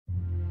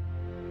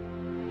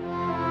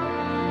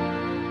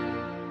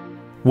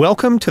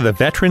Welcome to the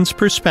Veterans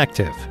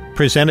Perspective,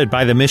 presented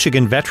by the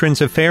Michigan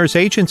Veterans Affairs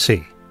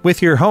Agency,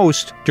 with your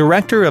host,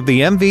 Director of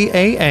the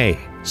MVAA,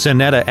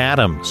 Zanetta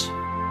Adams.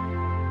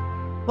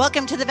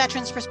 Welcome to the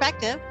Veterans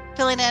Perspective.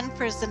 Filling in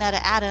for Zanetta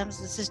Adams,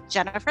 this is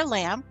Jennifer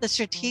Lamb, the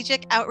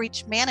Strategic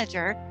Outreach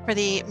Manager for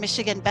the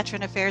Michigan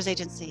Veteran Affairs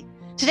Agency.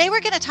 Today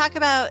we're going to talk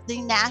about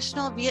the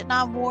National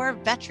Vietnam War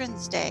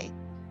Veterans Day.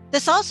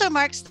 This also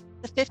marks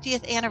the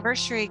 50th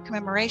anniversary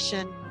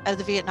commemoration of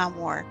the Vietnam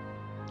War.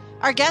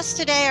 Our guests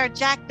today are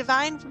Jack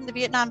Devine from the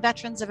Vietnam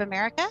Veterans of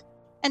America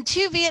and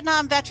two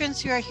Vietnam veterans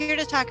who are here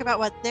to talk about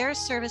what their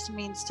service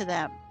means to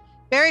them,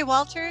 Barry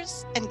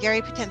Walters and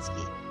Gary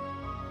Patinsky.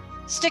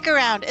 Stick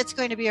around, it's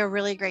going to be a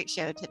really great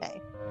show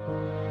today.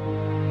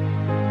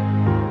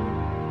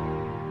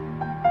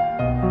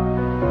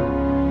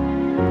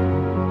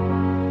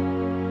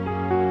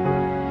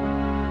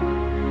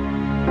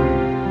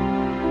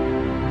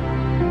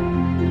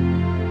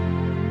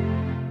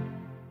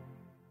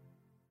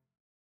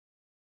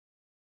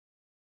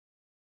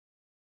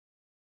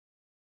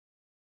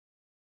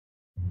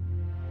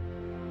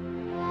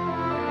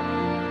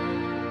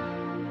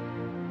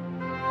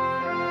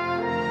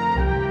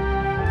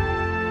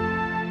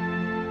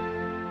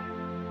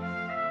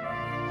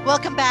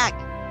 Welcome back.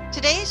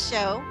 Today's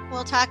show,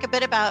 we'll talk a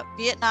bit about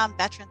Vietnam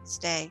Veterans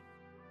Day.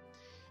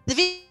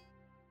 The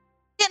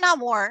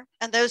Vietnam War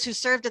and those who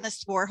served in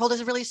this war hold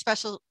a really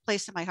special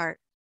place in my heart.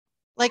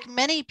 Like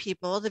many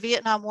people, the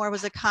Vietnam War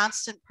was a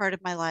constant part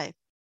of my life.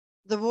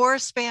 The war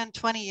spanned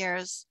 20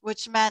 years,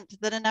 which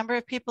meant that a number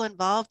of people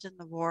involved in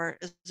the war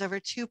is over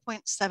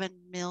 2.7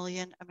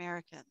 million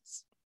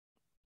Americans.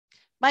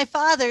 My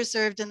father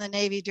served in the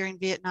Navy during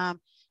Vietnam,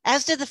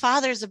 as did the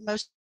fathers of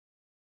most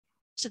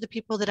of the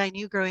people that I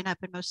knew growing up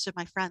and most of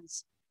my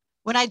friends.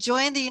 When I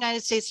joined the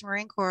United States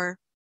Marine Corps,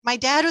 my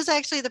dad was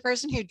actually the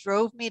person who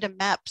drove me to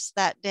MEPS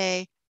that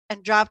day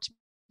and dropped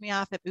me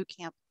off at boot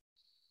camp.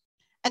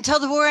 Until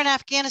the war in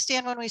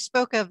Afghanistan, when we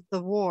spoke of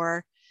the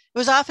war, it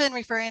was often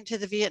referring to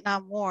the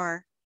Vietnam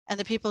War and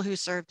the people who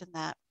served in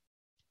that.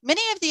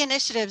 Many of the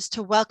initiatives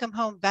to welcome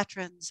home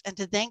veterans and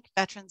to thank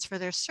veterans for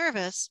their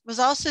service was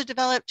also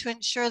developed to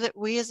ensure that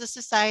we as a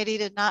society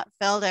did not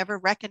fail to ever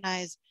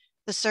recognize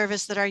the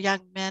service that our young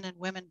men and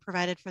women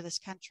provided for this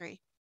country.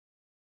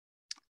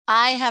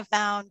 I have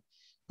found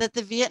that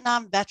the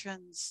Vietnam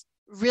veterans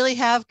really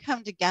have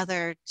come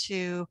together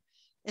to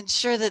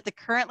ensure that the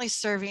currently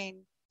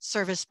serving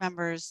service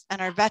members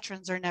and our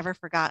veterans are never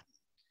forgotten.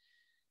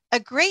 A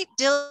great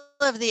deal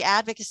of the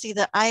advocacy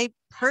that I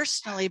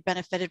personally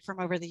benefited from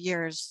over the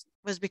years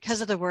was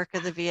because of the work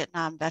of the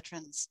Vietnam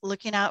veterans,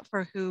 looking out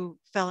for who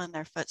fell in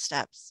their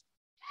footsteps.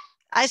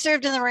 I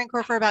served in the Marine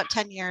Corps for about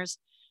 10 years,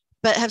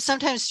 but have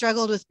sometimes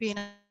struggled with being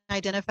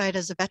identified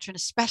as a veteran,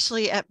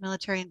 especially at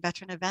military and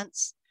veteran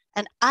events.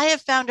 And I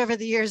have found over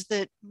the years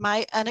that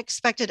my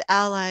unexpected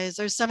allies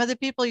are some of the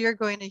people you're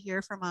going to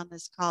hear from on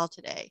this call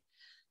today.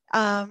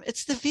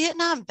 It's the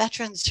Vietnam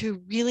veterans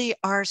who really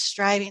are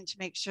striving to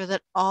make sure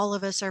that all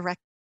of us are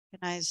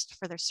recognized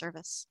for their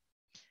service.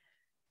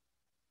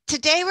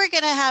 Today, we're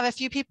going to have a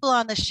few people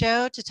on the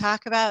show to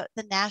talk about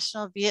the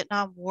National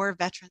Vietnam War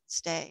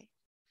Veterans Day.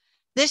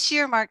 This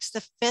year marks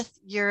the 5th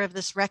year of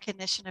this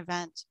recognition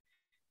event.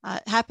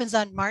 It happens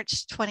on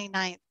March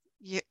 29th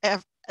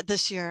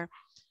this year.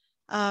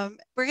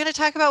 We're going to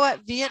talk about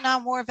what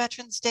Vietnam War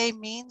Veterans Day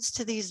means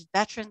to these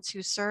veterans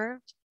who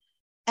served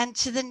and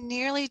to the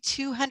nearly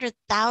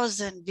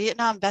 200,000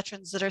 Vietnam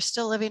veterans that are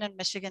still living in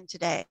Michigan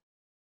today.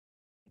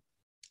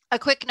 A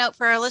quick note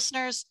for our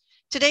listeners,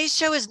 today's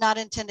show is not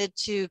intended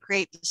to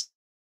create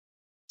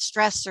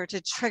stress or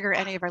to trigger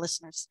any of our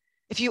listeners.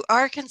 If you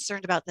are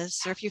concerned about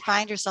this, or if you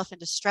find yourself in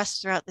distress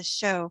throughout the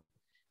show,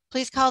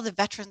 please call the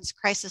Veterans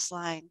Crisis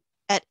Line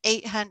at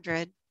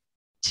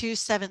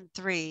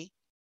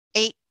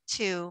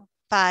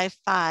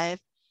 800-273-8255.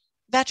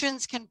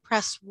 Veterans can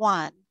press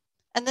 1,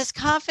 and this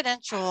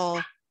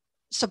confidential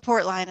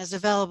support line is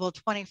available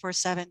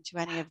 24/7 to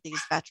any of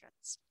these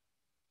veterans.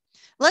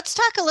 Let's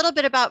talk a little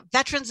bit about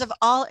veterans of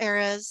all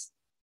eras,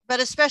 but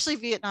especially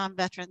Vietnam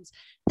veterans.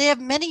 They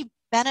have many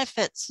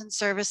benefits and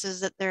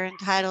services that they're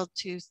entitled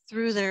to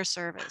through their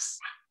service.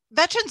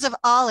 Veterans of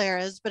all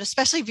eras, but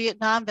especially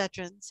Vietnam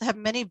veterans, have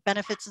many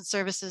benefits and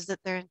services that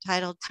they're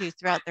entitled to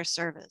throughout their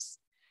service.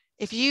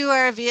 If you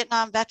are a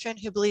Vietnam veteran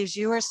who believes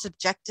you are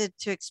subjected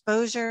to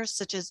exposure,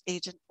 such as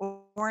Agent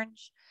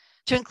Orange,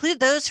 to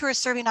include those who are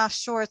serving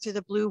offshore through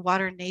the Blue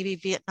Water Navy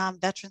Vietnam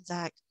Veterans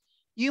Act,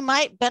 you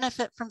might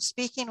benefit from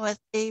speaking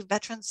with a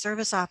veteran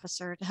service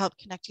officer to help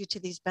connect you to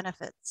these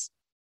benefits.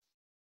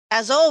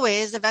 As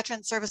always, a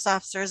veteran service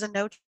officer is a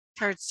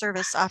no-charge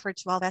service offered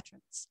to all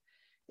veterans.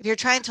 If you're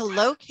trying to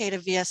locate a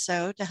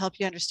VSO to help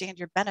you understand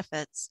your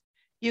benefits,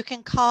 you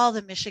can call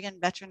the Michigan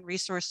Veteran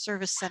Resource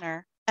Service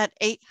Center at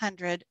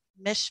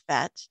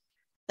 800-MICH-VET.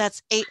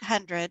 That's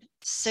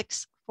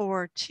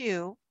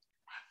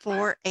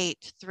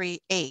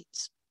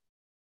 800-642-4838.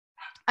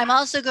 I'm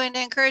also going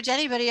to encourage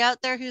anybody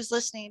out there who's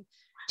listening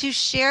to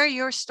share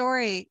your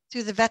story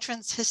through the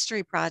Veterans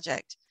History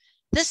Project.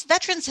 This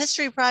Veterans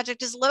History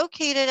Project is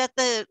located at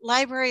the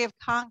Library of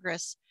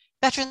Congress.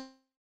 Veterans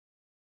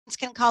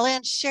can call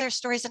in, share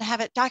stories, and have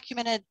it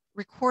documented,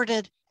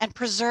 recorded, and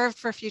preserved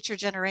for future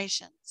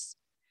generations.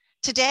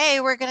 Today,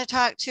 we're going to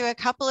talk to a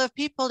couple of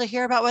people to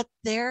hear about what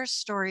their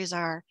stories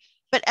are.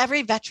 But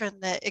every veteran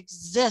that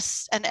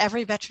exists and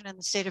every veteran in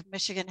the state of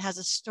Michigan has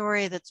a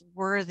story that's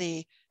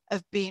worthy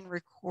of being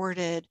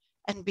recorded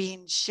and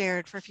being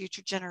shared for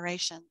future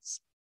generations.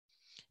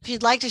 If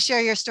you'd like to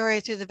share your story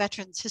through the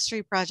Veterans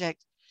History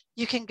Project,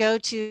 you can go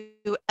to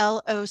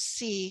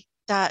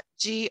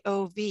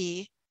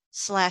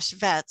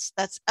loc.gov/vets.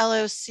 That's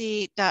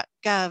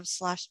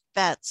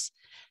loc.gov/vets.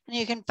 And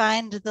you can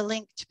find the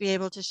link to be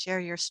able to share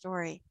your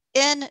story.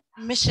 In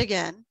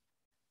Michigan,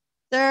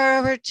 there are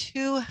over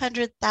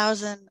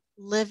 200,000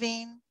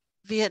 living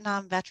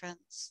Vietnam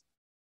veterans.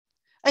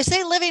 I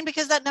say living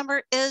because that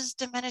number is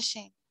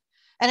diminishing.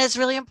 And it's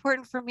really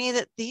important for me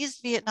that these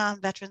Vietnam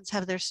veterans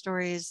have their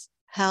stories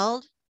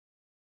held,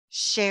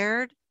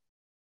 shared,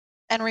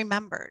 and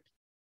remembered.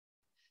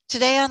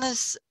 Today on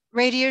this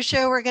radio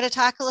show, we're going to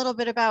talk a little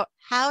bit about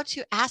how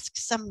to ask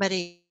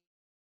somebody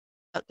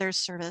about their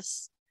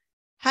service,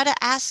 how to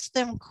ask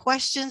them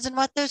questions and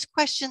what those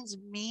questions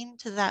mean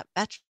to that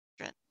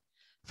veteran.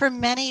 For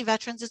many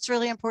veterans, it's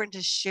really important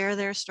to share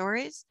their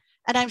stories.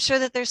 And I'm sure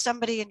that there's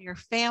somebody in your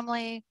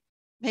family,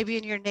 maybe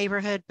in your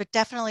neighborhood, but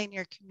definitely in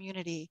your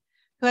community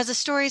who has a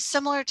story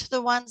similar to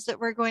the ones that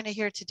we're going to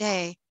hear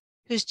today,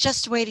 who's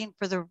just waiting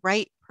for the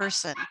right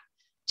person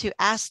to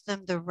ask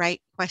them the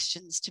right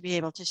questions to be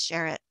able to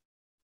share it.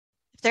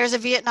 If there's a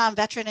Vietnam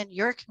veteran in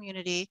your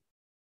community,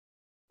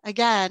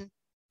 again,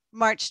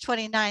 March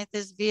 29th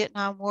is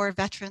Vietnam War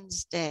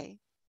Veterans Day.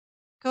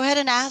 Go ahead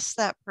and ask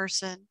that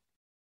person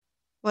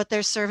what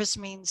their service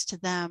means to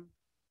them.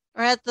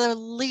 Or at the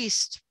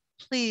least,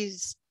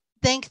 please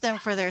thank them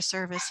for their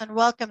service and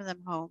welcome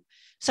them home.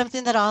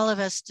 Something that all of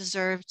us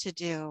deserve to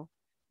do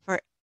for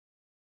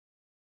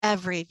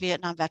every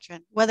Vietnam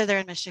veteran, whether they're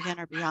in Michigan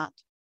or beyond.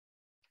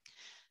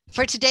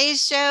 For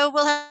today's show,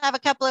 we'll have a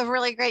couple of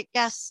really great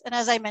guests. And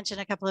as I mentioned,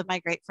 a couple of my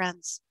great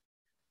friends.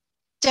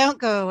 Don't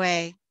go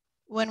away.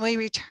 When we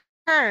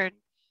return,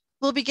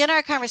 we'll begin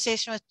our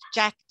conversation with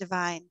Jack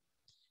Devine.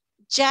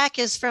 Jack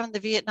is from the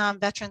Vietnam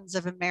Veterans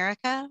of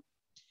America.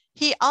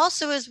 He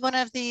also is one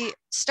of the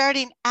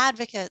starting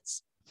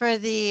advocates for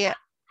the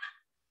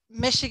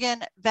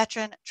Michigan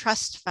Veteran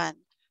Trust Fund,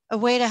 a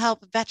way to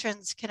help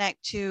veterans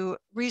connect to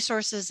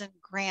resources and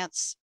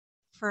grants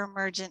for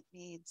emergent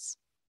needs.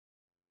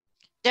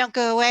 Don't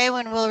go away.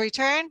 When we'll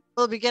return,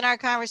 we'll begin our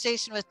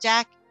conversation with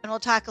Jack, and we'll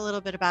talk a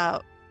little bit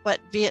about what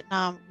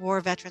Vietnam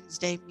War Veterans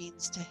Day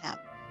means to him.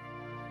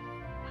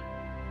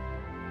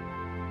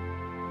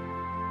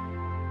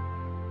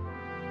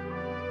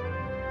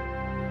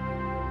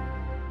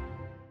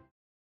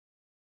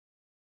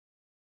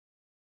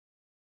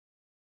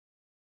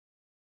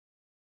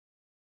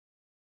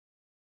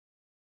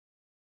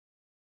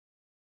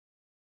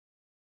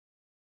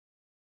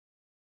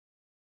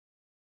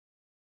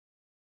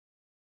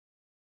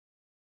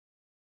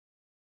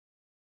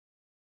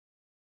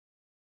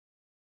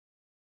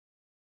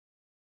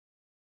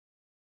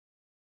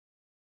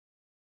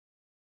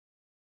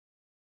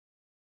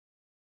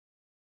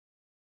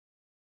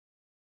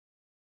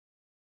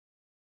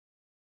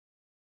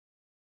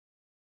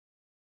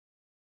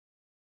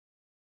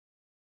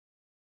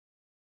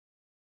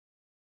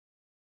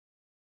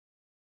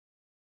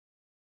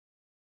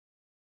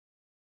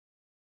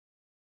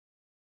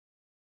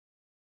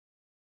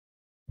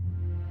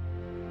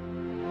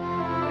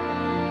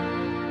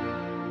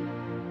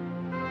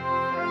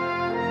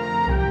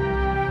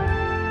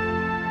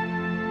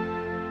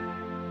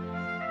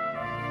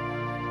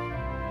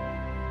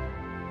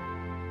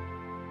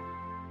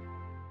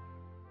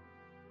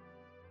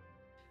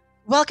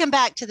 Welcome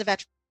back to the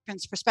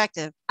Veterans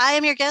Perspective. I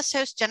am your guest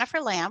host, Jennifer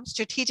Lamb,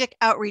 Strategic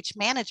Outreach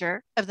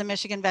Manager of the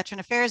Michigan Veteran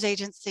Affairs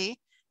Agency.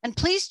 And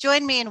please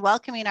join me in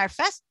welcoming our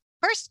first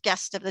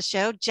guest of the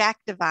show, Jack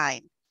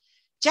Devine.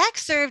 Jack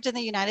served in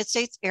the United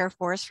States Air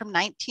Force from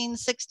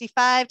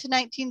 1965 to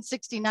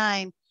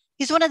 1969.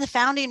 He's one of the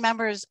founding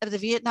members of the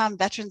Vietnam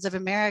Veterans of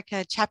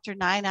America, Chapter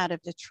 9 out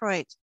of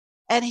Detroit.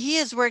 And he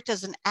has worked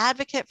as an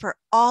advocate for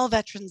all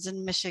veterans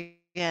in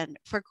Michigan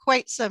for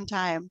quite some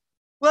time.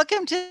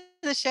 Welcome to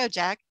the show,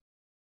 Jack.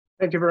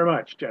 Thank you very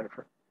much,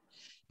 Jennifer.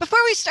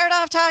 Before we start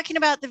off talking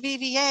about the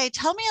VVA,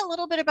 tell me a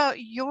little bit about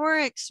your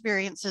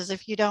experiences,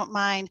 if you don't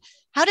mind.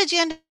 How did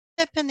you end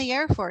up in the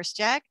Air Force,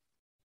 Jack?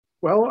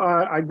 Well,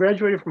 I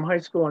graduated from high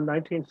school in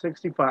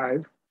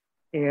 1965,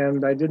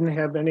 and I didn't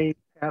have any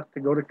path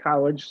to go to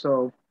college,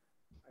 so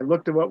I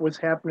looked at what was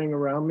happening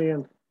around me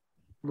and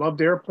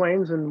loved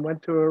airplanes and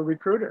went to a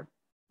recruiter.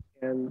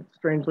 And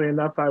strangely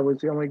enough, I was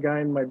the only guy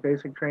in my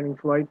basic training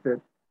flight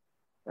that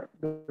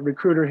the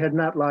recruiter had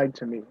not lied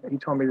to me. He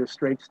told me the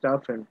straight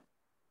stuff, and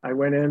I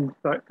went in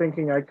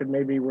thinking I could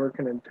maybe work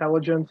in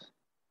intelligence,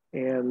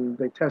 and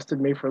they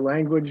tested me for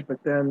language,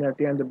 but then at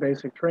the end of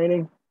basic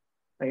training,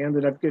 I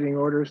ended up getting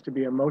orders to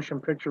be a motion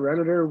picture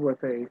editor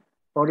with a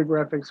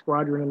photographic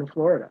squadron in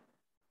Florida.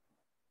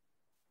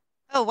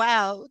 Oh,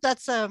 wow.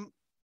 That's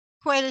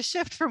quite a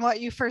shift from what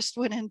you first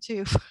went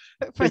into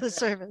for the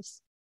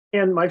service.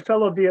 And my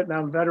fellow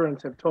Vietnam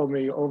veterans have told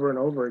me over and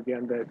over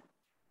again that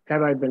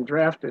had I been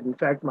drafted, in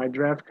fact, my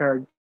draft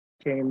card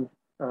came,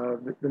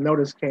 the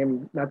notice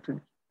came not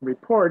to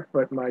report,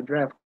 but my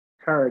draft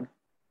card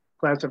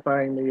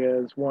classifying me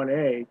as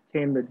 1A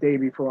came the day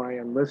before I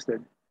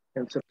enlisted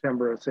in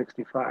September of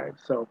 65.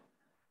 So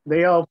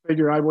they all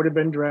figure I would have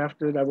been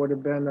drafted. I would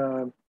have been,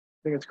 I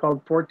think it's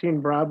called 14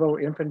 Bravo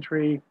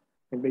infantry.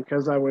 And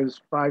because I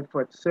was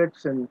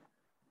 5'6" and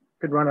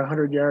could run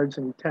 100 yards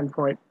in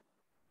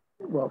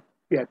well,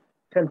 yeah,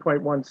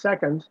 10.1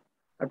 seconds,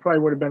 I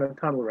probably would have been a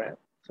tunnel rat.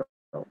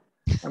 So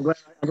I'm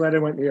glad I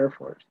went in the Air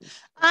Force.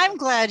 I'm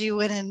glad you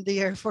went in the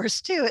Air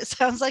Force too. It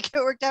sounds like it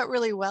worked out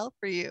really well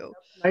for you.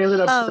 I ended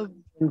up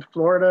in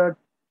Florida,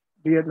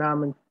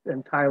 Vietnam,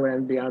 and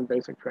Thailand beyond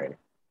basic training.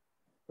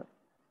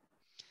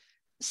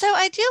 So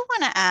I do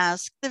want to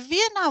ask, the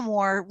Vietnam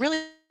War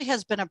really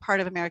has been a part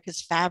of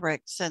America's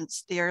fabric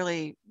since the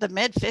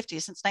mid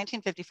 50s, since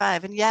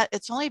 1955. And yet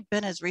it's only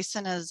been as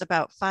recent as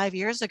about 5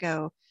 years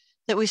ago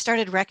that we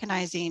started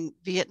recognizing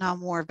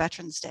Vietnam War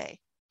Veterans Day.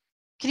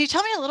 Can you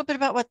tell me a little bit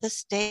about what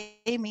this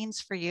day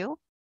means for you?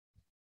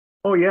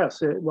 Oh,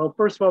 yes. Well,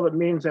 first of all, it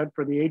means that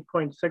for the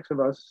 8.6 of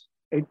us,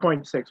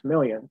 8.6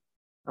 million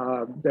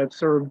that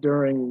served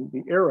during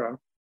the era,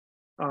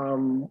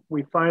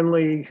 we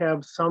finally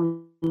have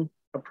some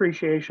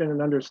appreciation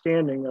and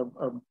understanding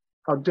of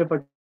how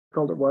difficult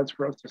it was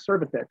for us to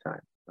serve at that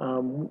time.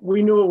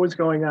 We knew what was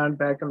going on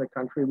back in the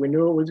country. We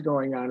knew what was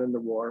going on in the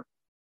war.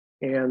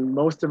 And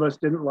most of us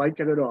didn't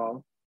like it at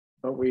all.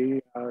 But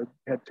we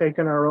had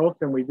taken our oath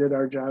and we did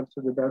our jobs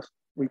to the best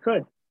we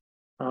could.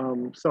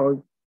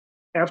 So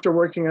after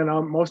working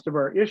on most of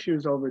our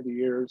issues over the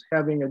years,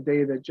 having a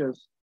day that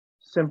just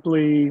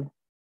simply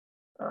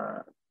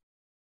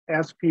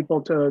ask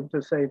people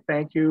to say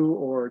thank you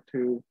or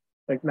to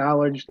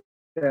acknowledge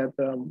that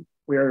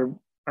we are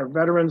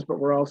veterans, but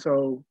we're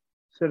also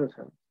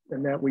citizens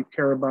and that we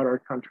care about our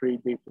country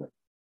deeply.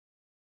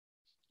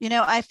 You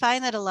know, I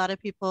find that a lot of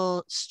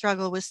people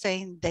struggle with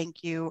saying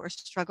thank you or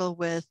struggle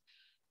with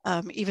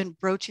even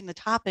broaching the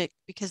topic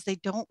because they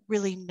don't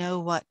really know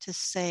what to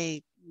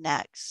say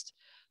next.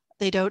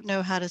 They don't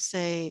know how to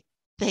say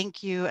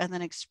thank you and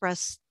then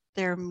express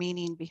their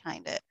meaning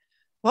behind it.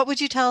 What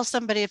would you tell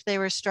somebody if they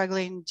were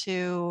struggling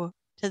to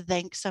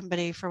thank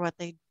somebody for what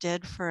they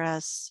did for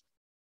us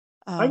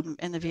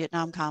in the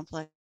Vietnam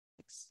conflicts?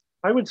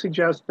 I would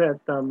suggest that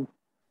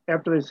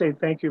after they say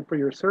thank you for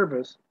your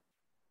service,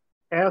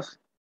 ask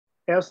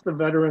the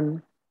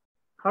veteran,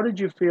 how did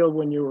you feel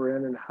when you were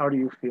in and how do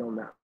you feel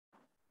now?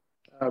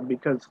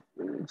 Because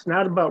it's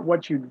not about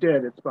what you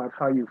did, it's about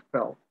how you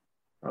felt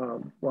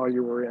while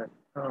you were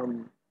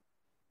in.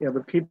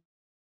 The people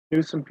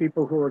knew some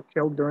people who were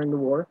killed during the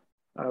war.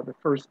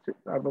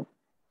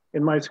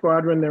 In my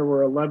squadron, there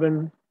were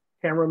 11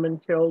 cameramen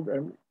killed,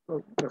 and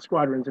the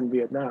squadrons in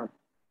Vietnam,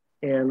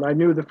 and I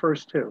knew the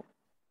first two.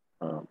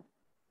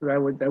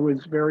 That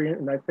was very,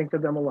 and I think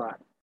of them a lot.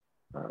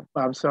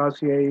 Bob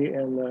Saucier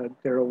and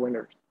Daryl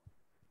Winters.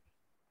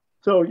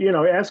 So,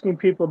 asking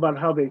people about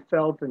how they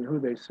felt and who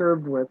they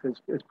served with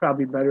is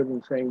probably better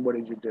than saying, what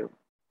did you do?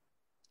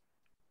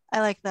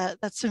 I like that.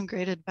 That's some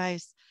great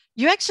advice.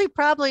 You actually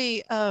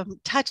probably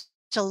touched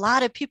a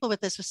lot of people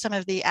with this, with some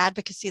of the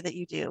advocacy that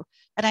you do.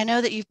 And I know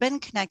that you've been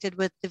connected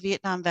with the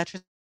Vietnam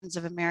Veterans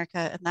of America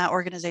and that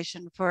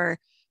organization for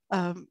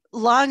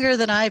longer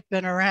than I've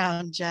been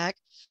around, Jack.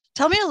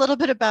 Tell me a little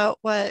bit about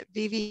what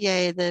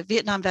VVA, the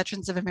Vietnam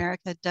Veterans of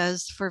America,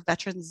 does for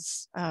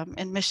veterans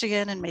in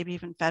Michigan and maybe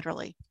even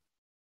federally.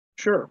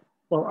 Sure.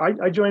 Well,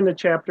 I joined the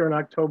chapter in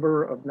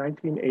October of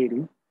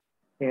 1980,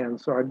 and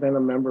so I've been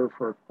a member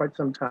for quite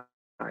some time.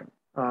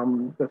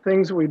 The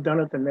things we've done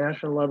at the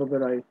national level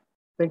that I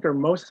think are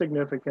most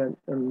significant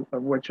and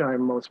of which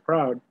I'm most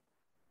proud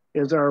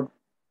is our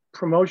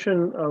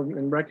promotion of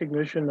and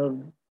recognition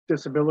of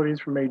disabilities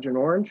from Agent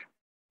Orange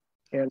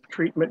and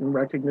treatment and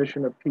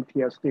recognition of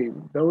PTSD.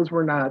 Those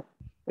were not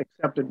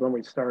accepted when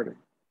we started.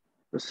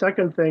 The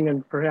second thing,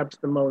 and perhaps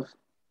the most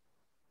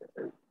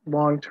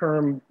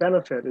long-term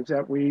benefit, is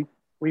that we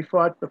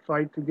fought the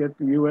fight to get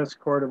the U.S.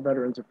 Court of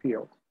Veterans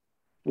Appeals,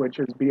 which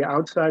is be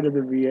outside of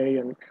the VA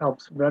and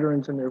helps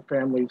veterans and their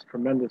families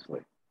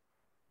tremendously.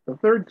 The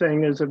third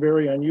thing is a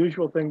very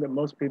unusual thing that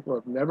most people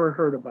have never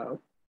heard about,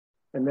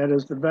 and that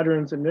is the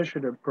Veterans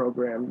Initiative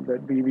program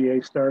that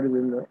VVA started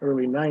in the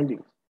early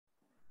 90s.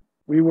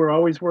 We were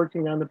always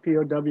working on the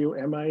POW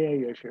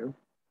MIA issue.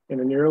 And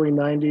in the early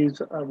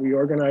 90s, we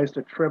organized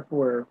a trip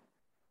where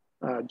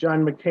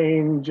John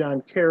McCain,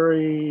 John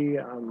Kerry,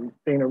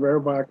 Dana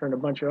Rohrabacher, and a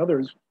bunch of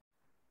others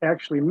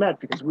actually met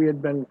because we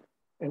had been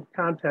in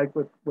contact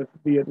with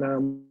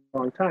Vietnam a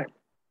long time.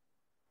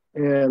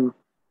 And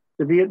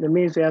the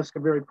Vietnamese asked a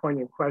very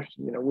poignant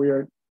question.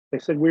 They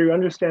said, we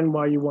understand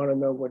why you want to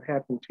know what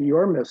happened to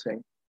your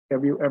missing.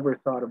 Have you ever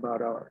thought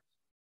about ours?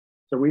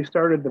 So we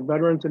started the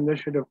Veterans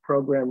Initiative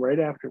program right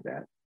after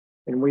that.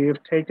 And we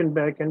have taken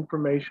back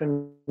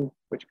information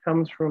which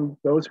comes from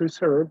those who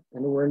served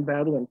and who were in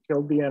battle and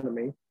killed the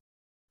enemy,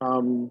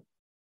 um,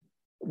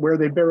 where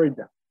they buried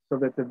them so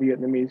that the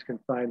Vietnamese can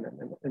find them.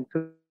 And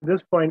to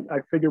this point, I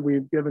figure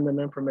we've given them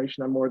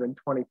information on more than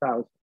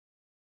 20,000.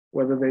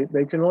 Whether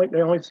they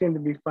only seem to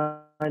be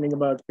finding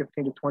about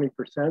 15 to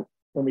 20%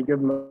 when we give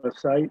them a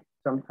site.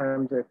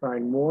 Sometimes they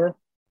find more,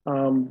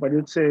 but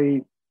it's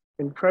a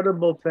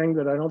incredible thing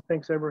that I don't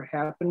think's ever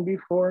happened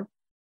before.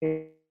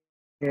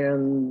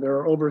 And there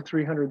are over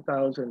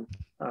 300,000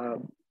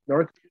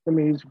 North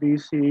Vietnamese,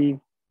 VC,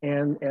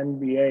 and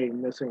NVA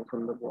missing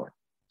from the war.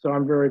 So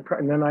I'm very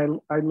proud. And then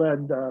I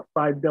led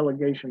 5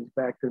 delegations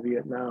back to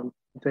Vietnam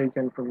to take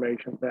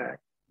information back.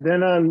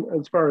 Then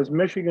as far as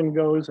Michigan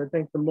goes, I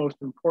think the most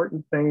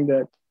important thing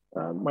that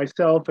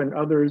myself and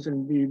others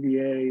in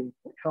VBA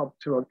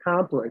helped to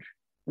accomplish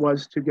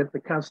was to get the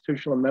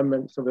constitutional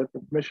amendment so that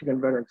the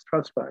Michigan Veterans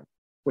Trust Fund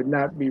would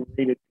not be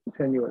raided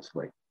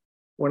continuously.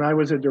 When I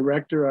was a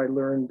director, I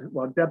learned,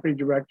 well, deputy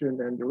director and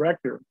then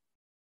director,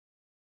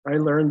 I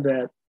learned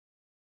that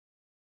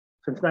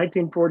since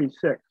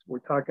 1946, we're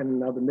talking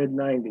now the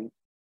mid-90s,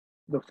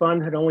 the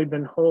fund had only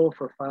been whole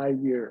for 5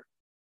 years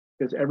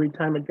because every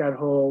time it got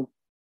whole,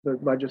 the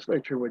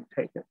legislature would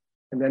take it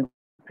and then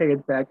pay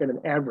it back at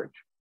an average.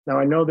 Now,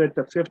 I know that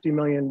the $50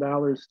 million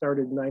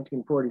started in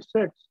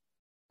 1946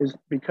 is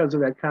because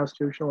of that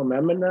constitutional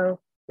amendment now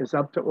is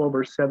up to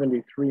over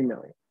 73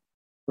 million.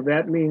 So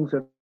that means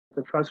that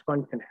the trust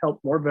fund can help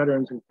more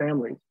veterans and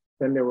families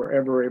than they were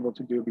ever able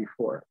to do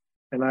before.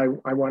 And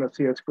I want to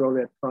see us grow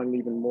that fund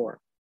even more.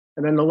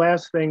 And then the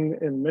last thing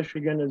in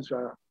Michigan is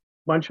a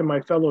bunch of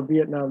my fellow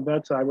Vietnam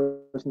vets. I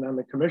wasn't on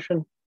the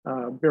commission.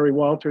 Barry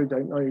Walters, I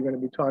know you're going to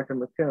be talking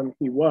with him.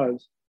 He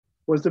was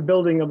the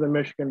building of the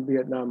Michigan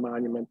Vietnam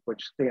Monument,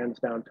 which stands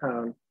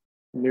downtown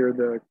near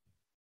the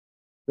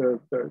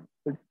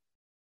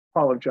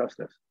Hall of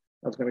Justice.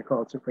 I was going to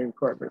call it Supreme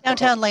Court.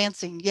 Downtown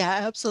Lansing. Yeah,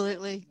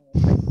 absolutely.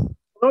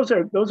 Those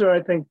are,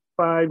 I think,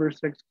 5 or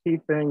 6 key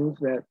things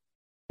that,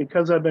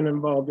 because I've been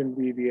involved in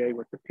VBA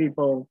with the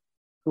people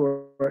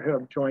who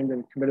have joined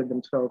and committed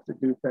themselves to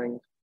do things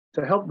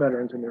to help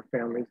veterans and their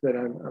families, that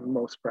I'm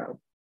most proud.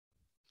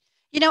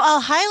 You know,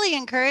 I'll highly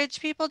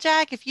encourage people,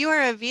 Jack, if you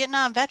are a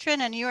Vietnam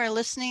veteran and you are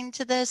listening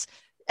to this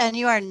and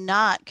you are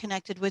not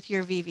connected with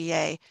your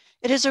VVA,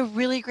 it is a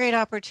really great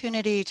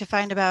opportunity to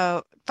find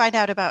out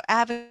about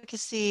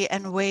advocacy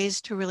and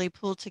ways to really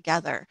pull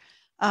together.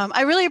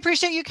 I really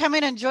appreciate you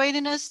coming and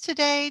joining us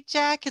today,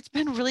 Jack. It's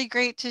been really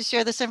great to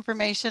share this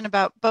information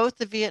about both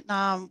the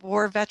Vietnam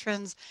War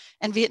veterans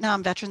and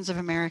Vietnam Veterans of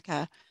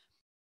America.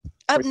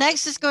 Up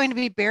next is going to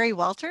be Barry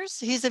Walters.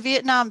 He's a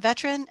Vietnam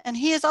veteran, and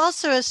he is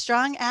also a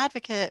strong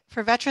advocate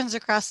for veterans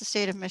across the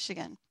state of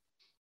Michigan.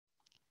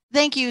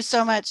 Thank you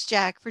so much,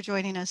 Jack, for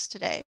joining us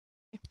today.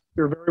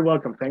 You're very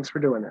welcome. Thanks for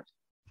doing this.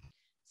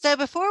 So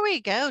before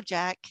we go,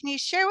 Jack, can you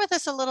share with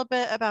us a little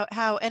bit about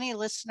how any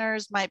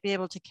listeners might be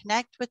able to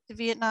connect with the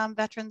Vietnam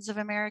Veterans of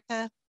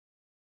America?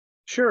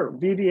 Sure.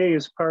 VVA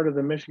is part of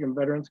the Michigan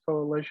Veterans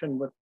Coalition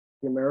with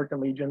the American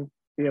Legion,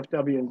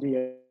 VFW, and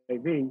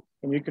DAV,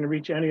 and you can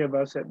reach any of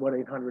us at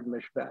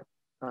 1-800-MICH-VET.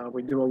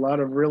 We do a lot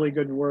of really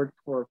good work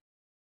for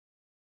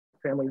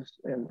families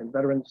and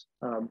veterans,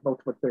 both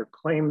with their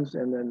claims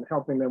and then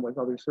helping them with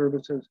other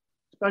services,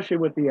 especially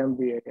with the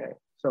MVAA.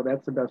 So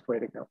that's the best way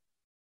to go.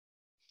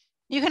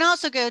 You can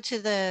also go to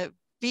the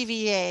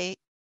VVA,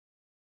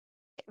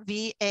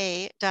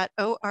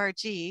 va.org,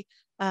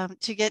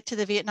 to get to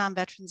the Vietnam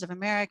Veterans of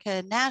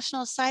America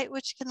national site,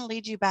 which can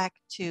lead you back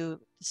to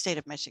the state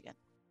of Michigan.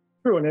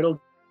 True, and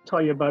it'll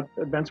tell you about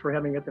events we're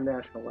having at the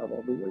national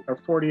level. Our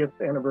 40th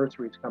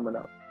anniversary is coming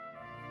up.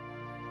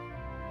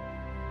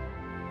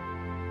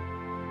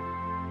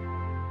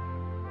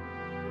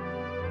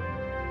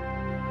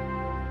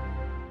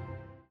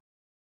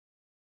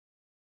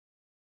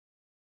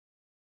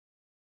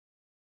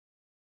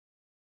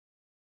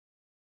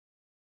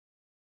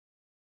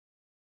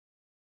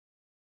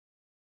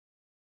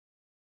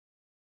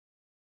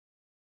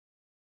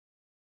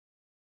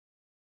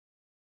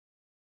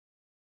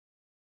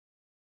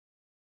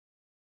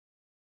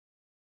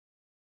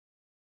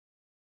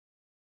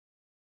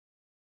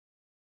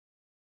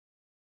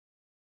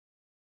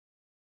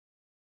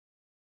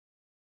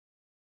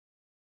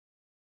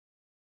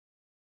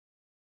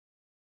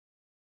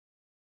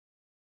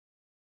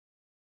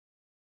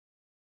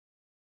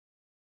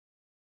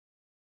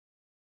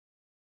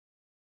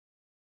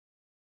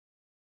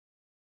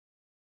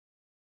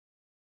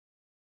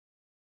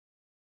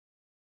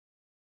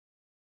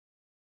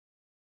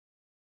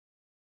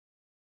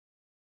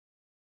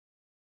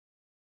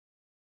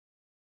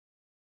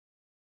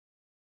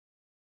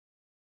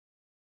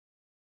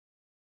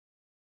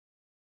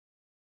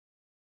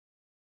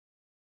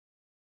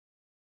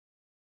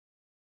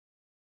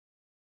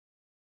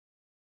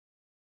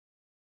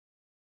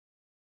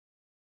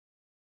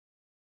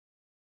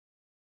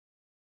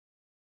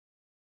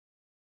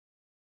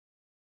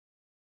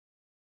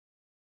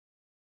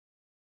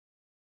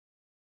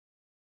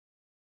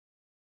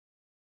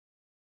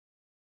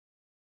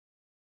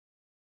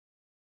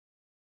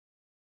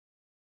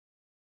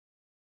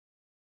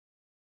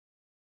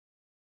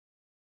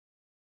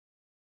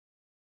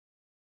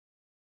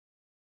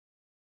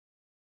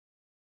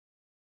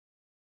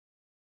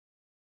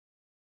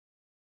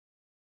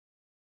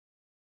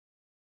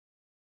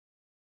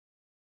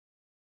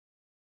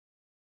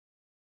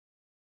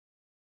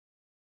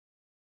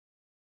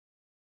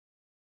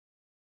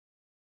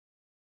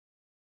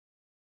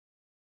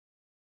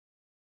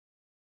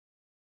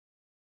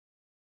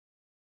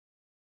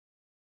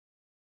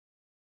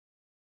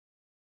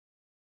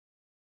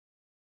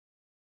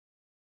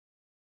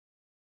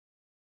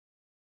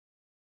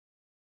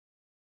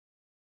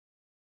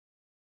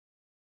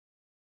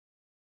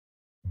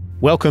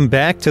 Welcome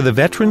back to the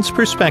Veterans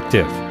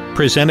Perspective,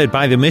 presented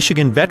by the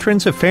Michigan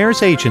Veterans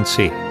Affairs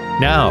Agency.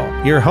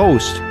 Now, your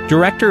host,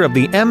 Director of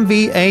the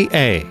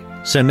MVAA,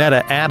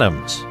 Zanetta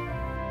Adams.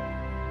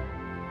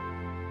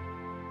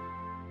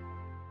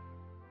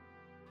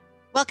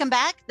 Welcome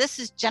back. This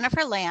is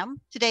Jennifer Lamb,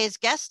 today's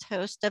guest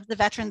host of the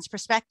Veterans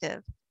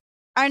Perspective.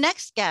 Our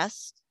next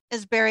guest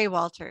is Barry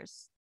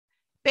Walters.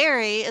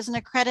 Barry is an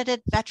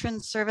accredited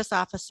Veterans Service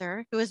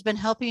Officer who has been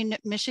helping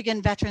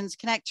Michigan veterans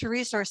connect to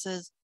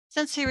resources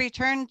since he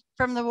returned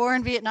from the war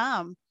in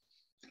Vietnam.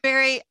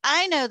 Barry,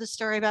 I know the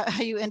story about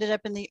how you ended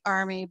up in the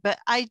Army, but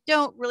I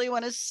don't really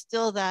want to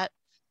steal that.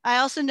 I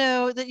also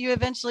know that you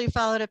eventually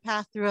followed a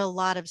path through a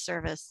lot of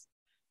service.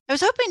 I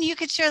was hoping you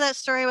could share that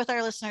story with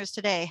our listeners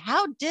today.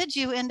 How did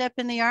you end up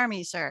in the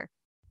Army, sir?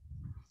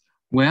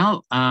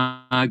 Well,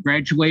 I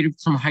graduated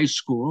from high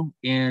school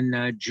in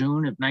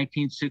June of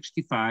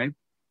 1965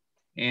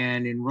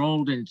 and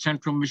enrolled in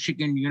Central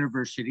Michigan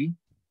University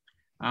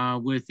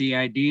with the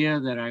idea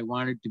that I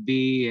wanted to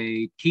be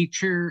a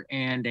teacher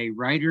and a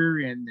writer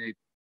in the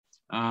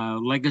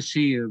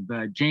legacy of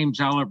James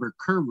Oliver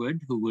Curwood,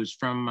 who was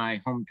from my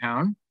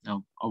hometown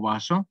of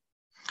Owasso,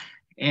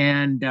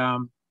 and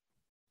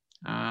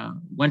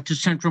went to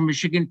Central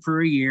Michigan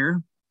for a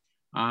year.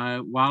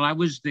 While I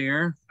was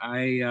there,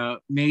 I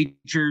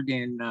majored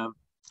in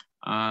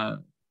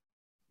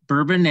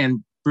bourbon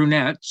and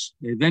brunettes.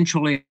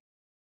 Eventually,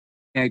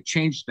 I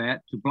changed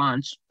that to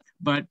blondes.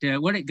 But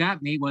what it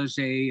got me was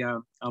a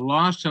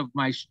loss of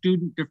my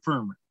student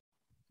deferment.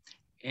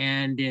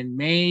 And in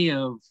May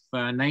of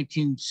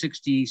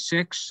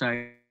 1966,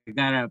 I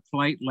got a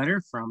polite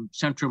letter from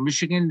Central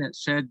Michigan that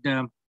said,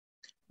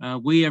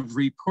 we have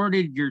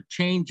reported your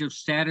change of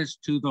status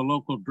to the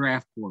local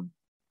draft board.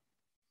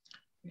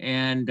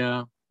 And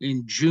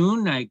in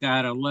June, I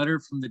got a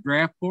letter from the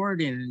draft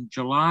board. And in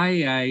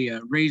July, I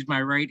raised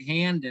my right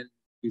hand. And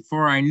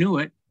before I knew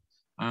it,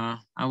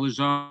 I was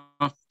off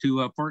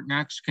to Fort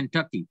Knox,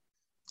 Kentucky.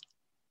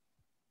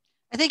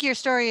 I think your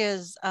story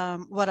is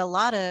what a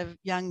lot of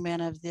young men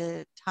of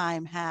the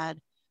time had,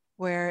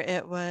 where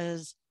it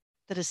was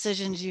the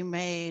decisions you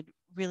made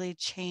really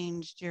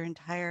changed your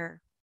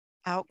entire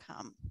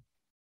outcome.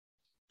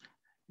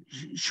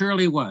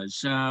 Surely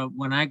was.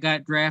 When I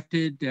got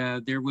drafted,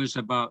 there was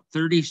about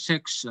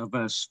 36 of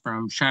us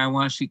from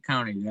Shiawassee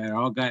County that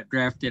all got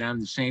drafted on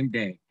the same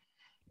day.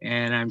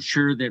 And I'm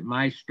sure that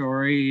my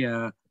story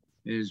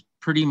is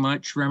pretty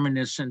much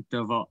reminiscent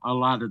of a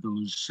lot of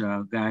those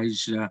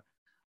guys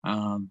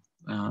that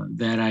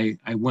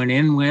I went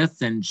in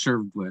with and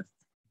served with.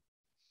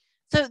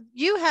 So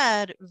you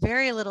had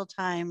very little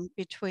time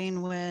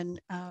between when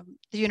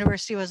the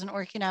university wasn't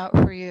working out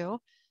for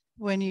you,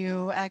 when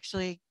you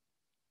actually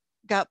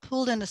got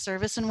pulled into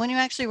service, and when you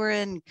actually were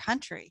in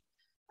country.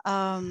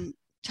 Tell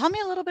me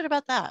a little bit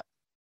about that.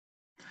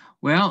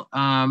 Well,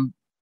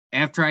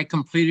 after I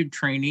completed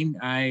training,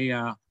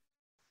 I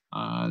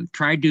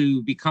tried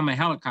to become a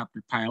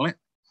helicopter pilot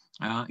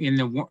in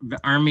the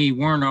Army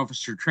Warrant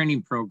Officer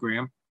Training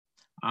Program.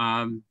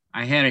 I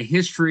had a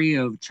history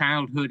of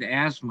childhood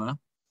asthma,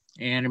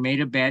 and I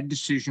made a bad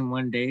decision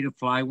one day to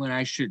fly when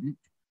I shouldn't,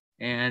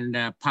 and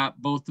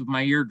popped both of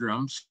my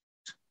eardrums,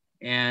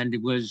 and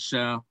was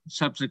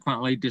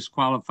subsequently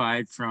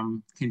disqualified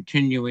from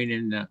continuing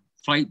in the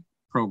flight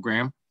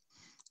program.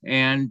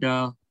 And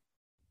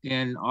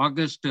in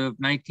August of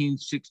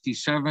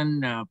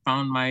 1967,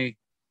 found my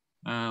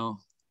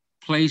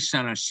place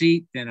on a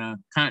seat in a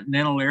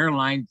Continental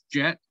Airlines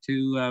jet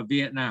to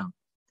Vietnam.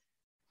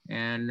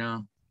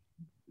 And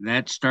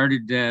that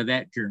started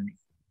that journey.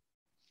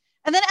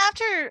 And then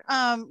after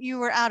you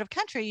were out of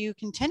country, you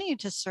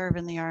continued to serve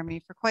in the Army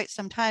for quite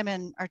some time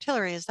in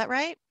artillery. Is that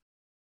right?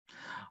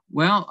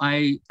 Well,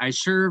 I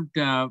served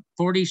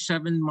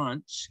 47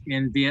 months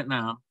in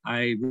Vietnam.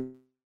 I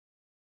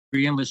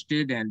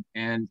re-enlisted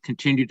and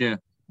continued to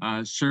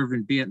serve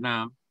in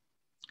Vietnam.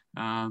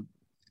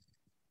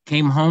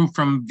 Came home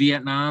from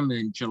Vietnam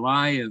in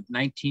July of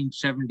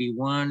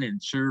 1971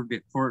 and served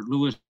at Fort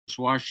Lewis,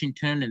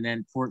 Washington, and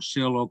then Fort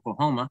Sill,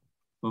 Oklahoma,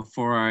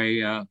 before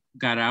I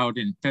got out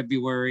in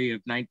February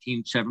of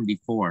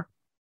 1974.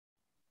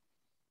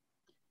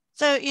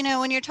 So, you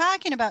know, when you're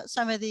talking about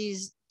some of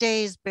these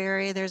days,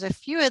 Barry, there's a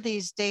few of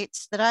these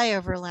dates that I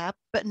overlap,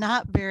 but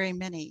not very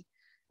many.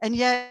 And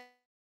yet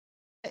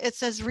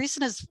it's as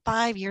recent as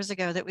 5 years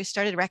ago that we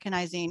started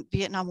recognizing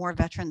Vietnam War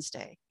Veterans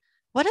Day.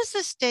 What does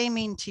this day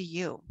mean to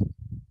you?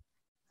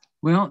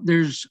 Well,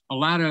 there's a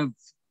lot of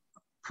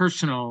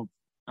personal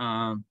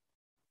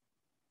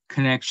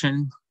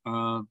connection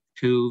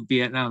to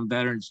Vietnam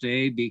Veterans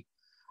Day.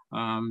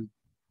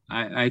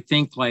 I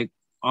think, like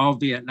all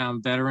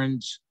Vietnam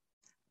veterans,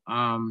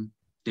 the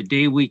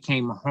day we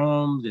came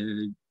home,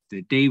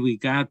 the day we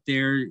got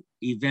there,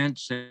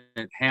 events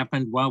that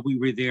happened while we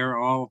were there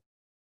all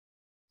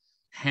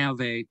have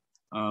a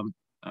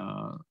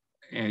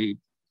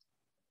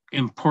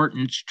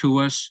importance to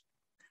us.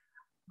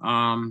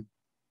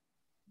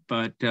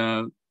 But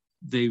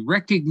the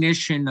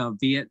recognition of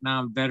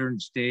Vietnam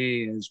Veterans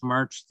Day as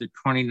March the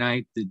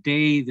 29th, the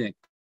day that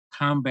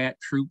combat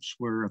troops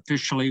were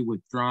officially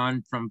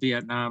withdrawn from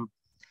Vietnam.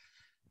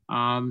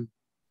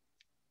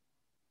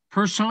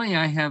 Personally,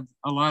 I have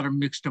a lot of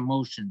mixed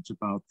emotions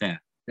about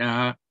that.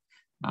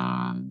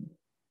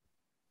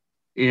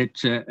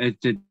 It's a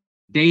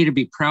day to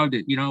be proud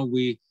that,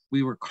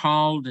 we were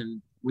called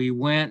and we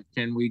went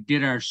and we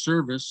did our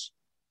service,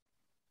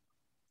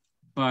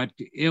 but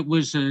it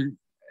was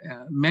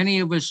many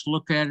of us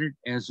look at it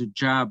as a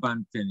job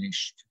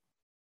unfinished.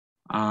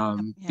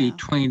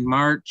 Between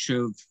March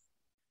of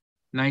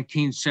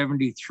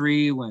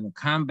 1973, when the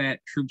combat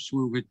troops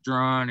were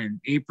withdrawn, and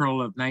April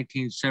of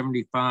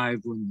 1975,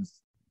 when the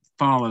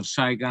fall of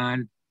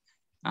Saigon,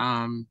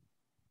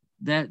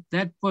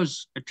 that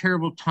was a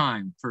terrible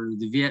time for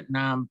the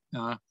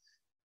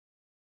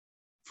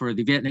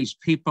Vietnamese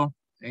people.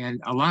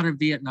 And a lot of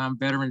Vietnam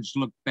veterans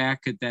look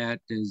back at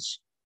that as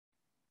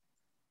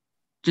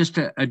just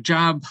a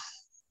job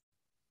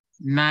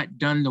not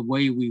done the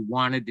way we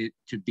wanted it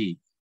to be,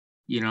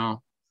 And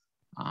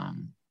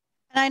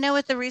I know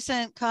with the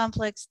recent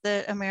conflicts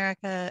that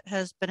America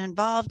has been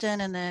involved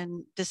in and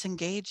then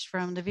disengaged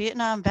from, the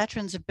Vietnam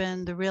veterans have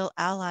been the real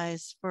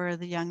allies for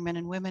the young men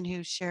and women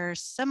who share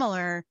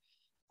similar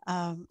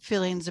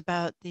feelings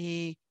about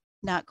the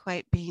not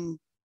quite being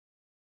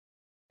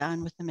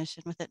done with the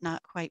mission, with it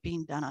not quite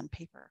being done on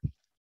paper.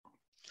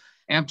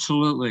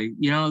 Absolutely.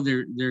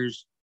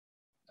 There's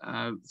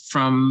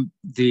from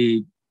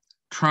the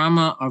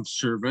trauma of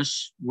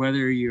service,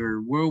 whether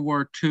you're World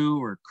War II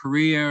or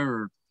Korea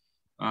or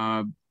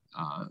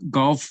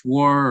Gulf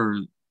War or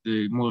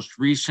the most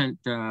recent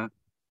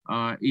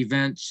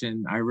events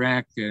in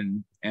Iraq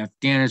and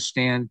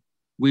Afghanistan,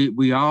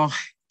 we all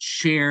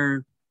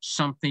share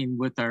something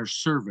with our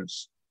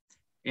service,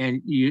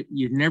 and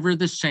you're never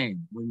the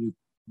same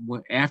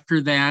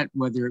after that,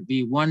 whether it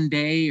be one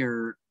day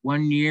or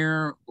 1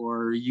 year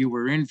or you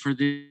were in for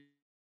the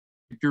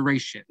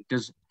duration. It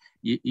doesn't.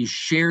 You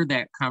share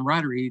that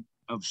camaraderie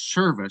of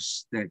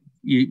service that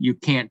you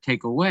can't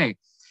take away.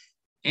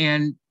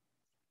 And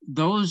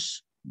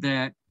those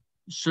that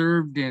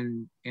served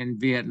in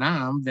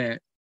Vietnam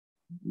that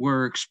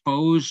were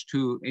exposed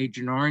to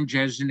Agent Orange,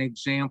 as an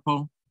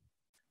example,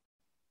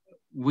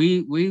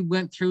 we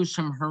went through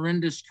some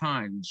horrendous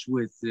times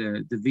with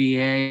the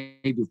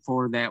VA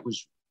before that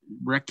was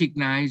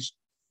recognized.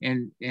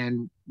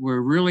 And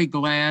we're really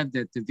glad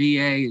that the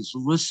VA is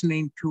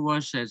listening to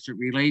us as it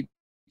relates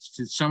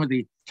to some of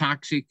the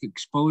toxic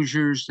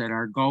exposures that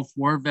our Gulf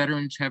War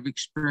veterans have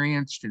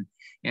experienced.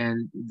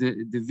 And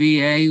the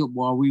VA,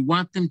 while we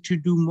want them to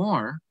do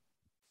more,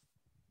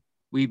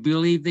 we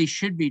believe they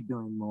should be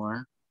doing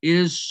more,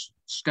 is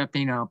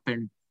stepping up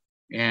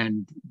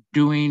and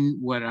doing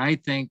what I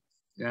think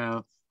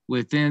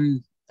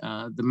within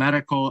the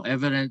medical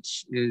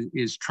evidence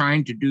is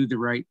trying to do the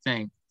right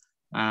thing.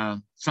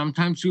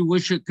 Sometimes we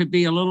wish it could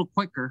be a little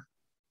quicker.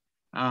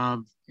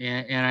 And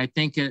I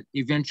think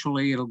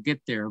eventually it'll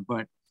get there.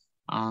 But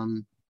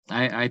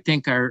I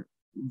think our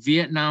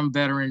Vietnam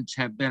veterans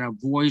have been a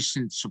voice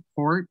in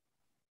support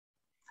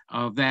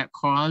of that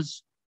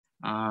cause,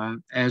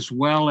 as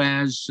well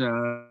as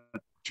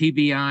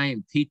TBI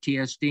and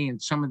PTSD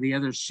and some of the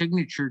other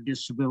signature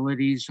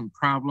disabilities and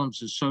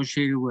problems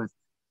associated with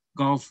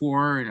Gulf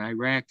War and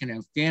Iraq and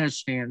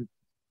Afghanistan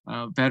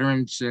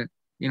veterans.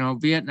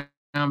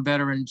 Vietnam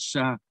veterans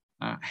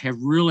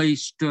have really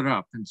stood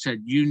up and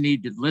said, you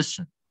need to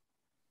listen.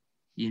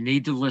 You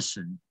need to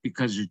listen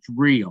because it's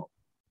real.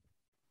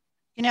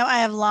 I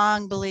have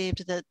long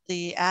believed that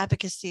the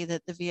advocacy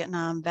that the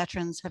Vietnam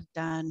veterans have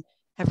done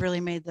have really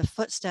made the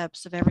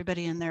footsteps of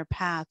everybody in their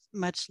path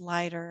much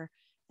lighter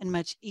and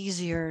much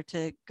easier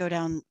to go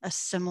down a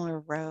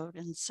similar road.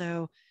 And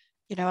so,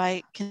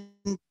 I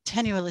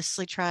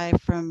continuously try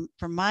from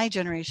my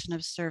generation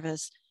of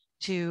service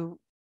to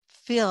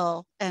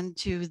feel and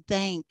to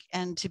thank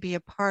and to be a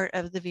part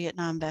of the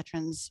Vietnam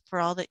veterans for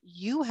all that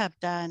you have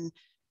done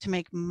to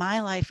make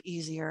my life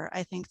easier.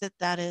 I think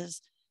that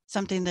is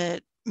something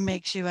that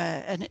makes you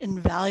an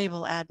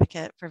invaluable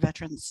advocate for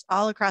veterans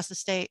all across the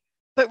state,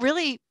 but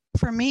really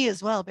for me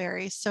as well,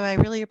 Barry. So I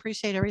really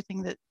appreciate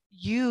everything that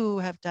you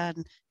have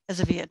done as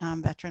a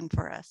Vietnam veteran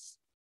for us.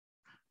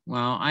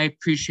 Well, I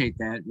appreciate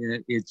that.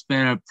 It's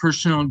been a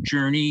personal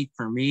journey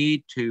for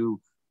me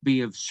to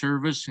be of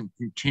service and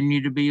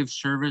continue to be of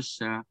service.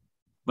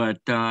 But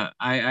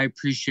I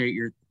appreciate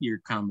your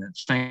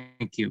comments.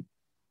 Thank you.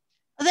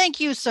 Thank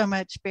you so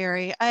much,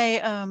 Barry.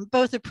 I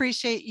both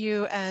appreciate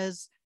you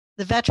as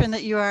the veteran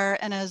that you are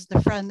and as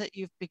the friend that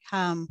you've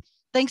become.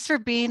 Thanks for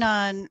being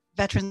on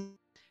Veteran.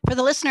 For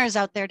the listeners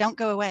out there, don't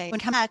go away. When we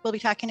come back, we'll be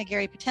talking to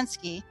Gary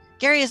Patinsky.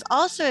 Gary is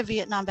also a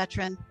Vietnam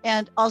veteran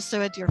and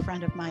also a dear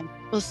friend of mine.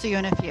 We'll see you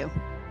in a few.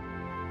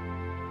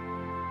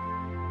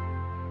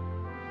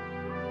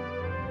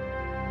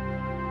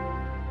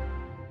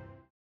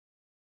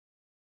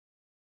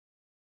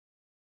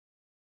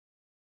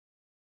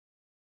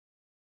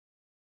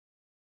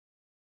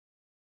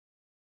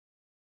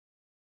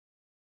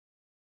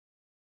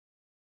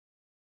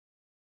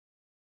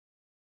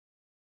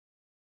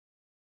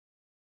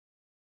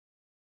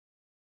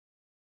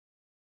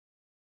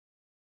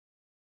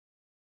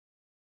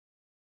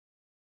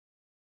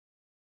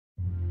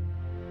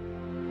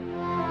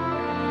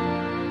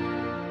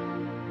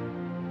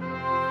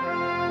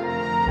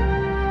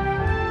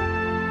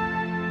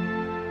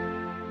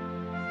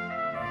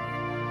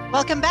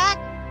 Welcome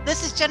back.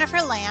 This is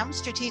Jennifer Lamb,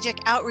 Strategic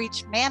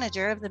Outreach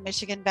Manager of the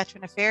Michigan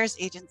Veteran Affairs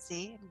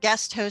Agency, and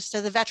guest host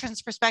of the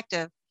Veterans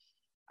Perspective.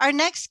 Our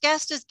next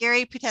guest is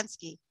Gary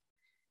Putensky.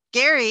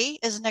 Gary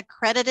is an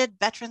accredited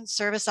Veteran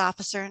Service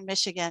Officer in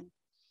Michigan.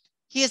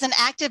 He is an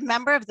active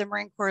member of the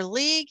Marine Corps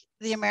League,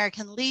 the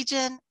American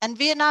Legion, and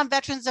Vietnam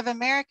Veterans of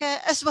America,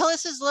 as well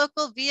as his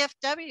local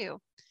VFW.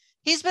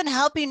 He's been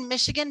helping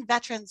Michigan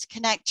veterans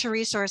connect to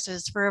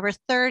resources for over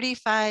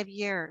 35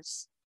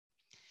 years.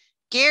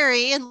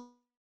 Gary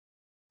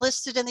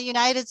enlisted in the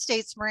United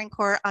States Marine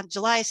Corps on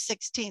July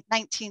 16,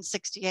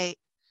 1968,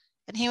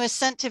 and he was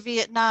sent to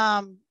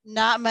Vietnam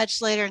not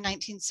much later in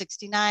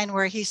 1969,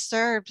 where he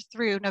served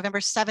through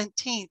November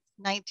 17,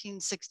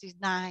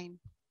 1969.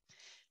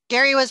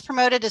 Gary was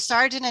promoted to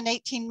sergeant in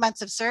 18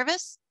 months of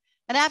service,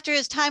 and after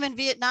his time in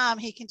Vietnam,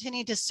 he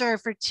continued to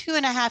serve for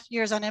 2.5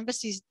 years on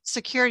embassy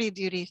security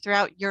duty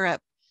throughout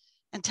Europe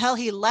until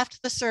he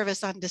left the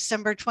service on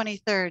December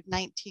 23rd,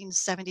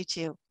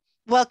 1972.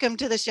 Welcome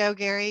to the show,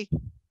 Gary.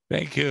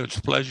 Thank you. It's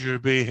a pleasure to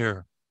be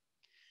here.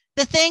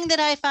 The thing that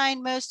I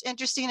find most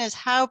interesting is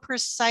how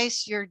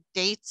precise your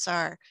dates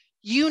are.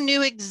 You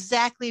knew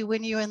exactly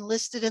when you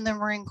enlisted in the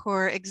Marine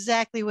Corps,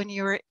 exactly when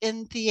you were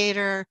in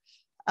theater,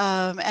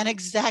 and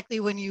exactly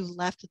when you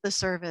left the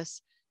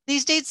service.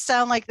 These dates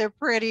sound like they're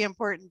pretty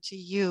important to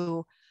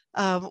you.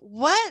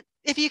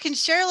 If you can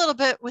share a little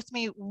bit with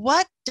me,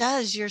 what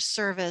does your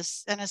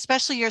service, and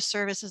especially your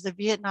service as a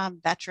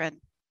Vietnam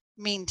veteran,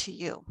 mean to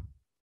you?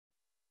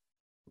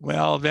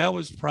 Well, that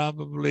was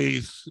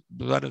probably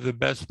one of the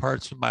best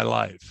parts of my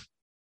life.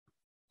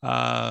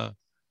 I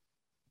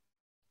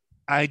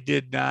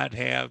did not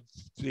have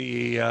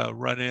the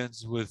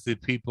run-ins with the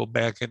people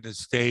back in the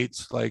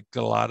States like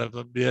a lot of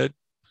them did.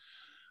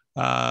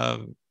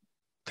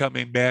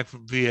 Coming back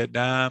from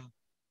Vietnam,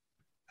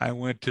 I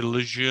went to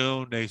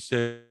Lejeune. They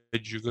said,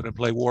 "You're going to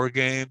play war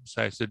games?"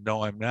 I said,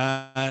 "No, I'm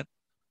not.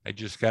 I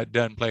just got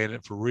done playing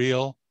it for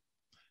real."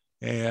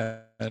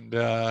 And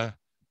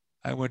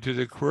I went to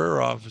the career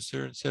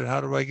officer and said,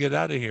 "How do I get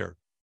out of here?"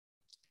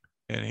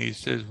 And he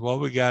says, "Well,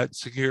 we got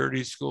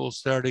security school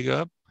starting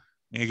up,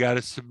 and you got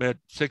to submit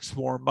 6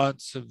 more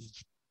months of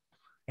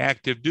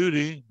active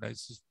duty." And I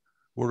said,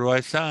 "Where do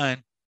I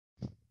sign?"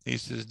 He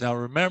says, "Now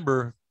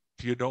remember,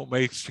 if you don't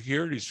make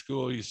security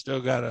school, you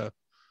still got to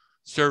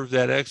serve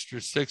that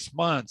extra 6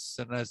 months."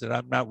 And I said,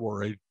 "I'm not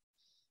worried."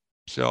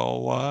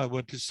 So I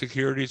went to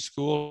security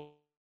school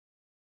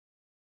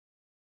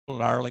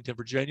in Arlington,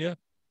 Virginia.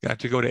 Got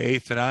to go to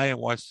 8th and I and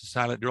watch the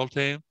silent drill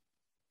team.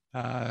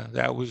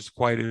 That was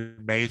quite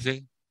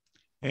amazing.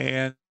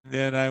 And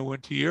then I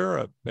went to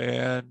Europe,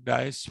 and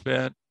I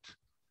spent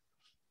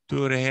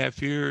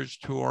 2.5 years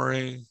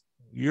touring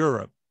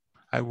Europe.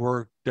 I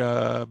worked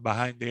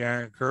behind the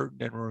Iron Curtain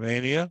in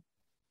Romania.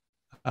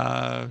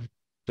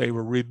 They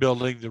were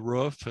rebuilding the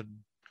roof,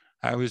 and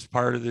I was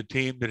part of the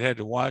team that had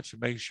to watch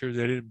and make sure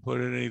they didn't put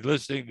any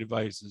listening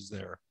devices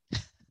there.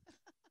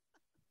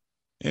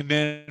 And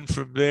then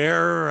from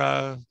there,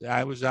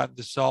 I was on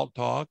the SALT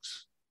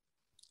talks.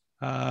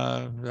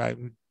 I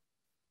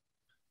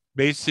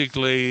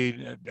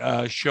basically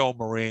show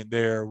Marine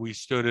there. We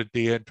stood at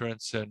the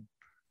entrance, and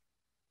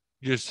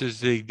just as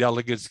the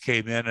delegates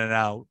came in and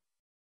out,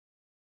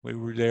 we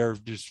were there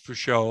just for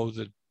shows.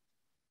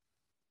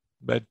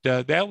 But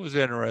that was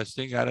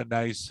interesting. Got a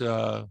nice,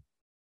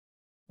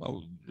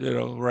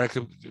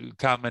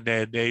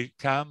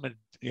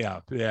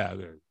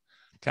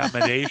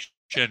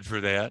 commendation for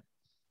that.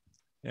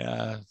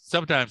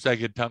 Sometimes I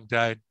get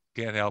tongue-tied,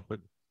 can't help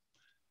it.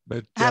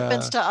 But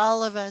happens to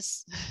all of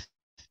us.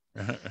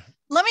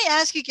 Let me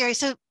ask you, Gary.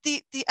 So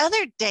the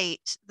other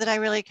date that I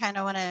really kind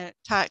of want to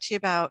talk to you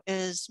about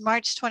is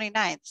March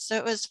 29th. So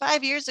it was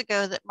 5 years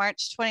ago that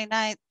March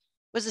 29th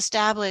was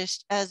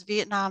established as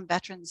Vietnam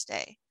Veterans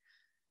Day.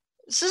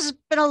 This has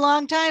been a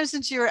long time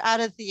since you were out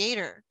of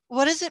theater.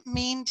 What does it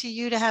mean to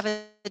you to have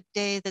a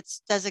day that's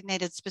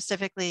designated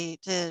specifically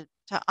to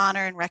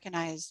honor and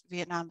recognize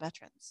Vietnam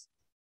veterans?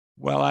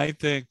 Well, I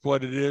think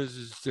what it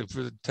is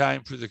for the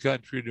time for the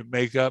country to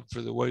make up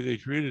for the way they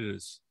treated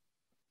us,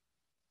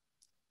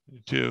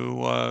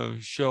 to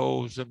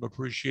show some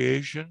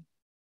appreciation.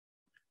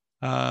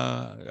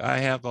 I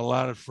have a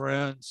lot of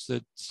friends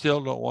that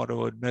still don't want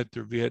to admit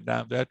they're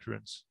Vietnam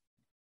veterans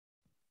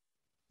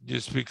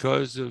just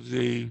because of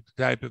the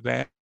type of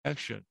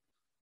action.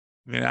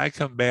 I mean, I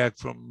come back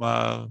from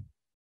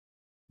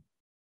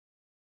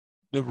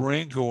the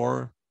Marine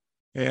Corps,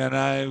 and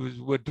I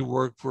went to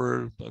work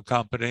for a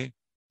company,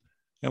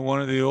 and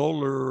one of the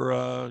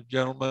older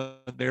gentlemen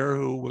there,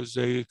 who was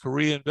a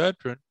Korean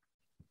veteran,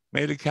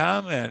 made a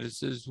comment. It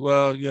says,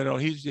 "Well,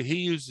 he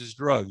uses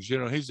drugs.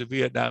 He's a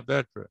Vietnam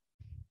veteran."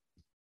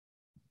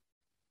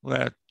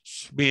 Well,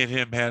 me and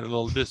him had a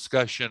little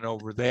discussion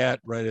over that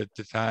right at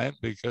the time,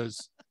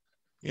 because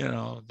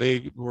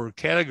they were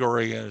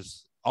categorizing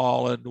us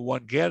all into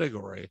one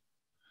category.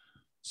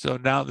 So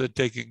now that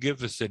they can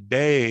give us a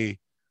day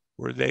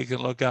where they can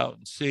look out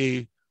and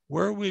see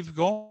where we've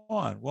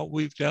gone, what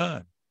we've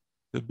done,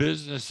 the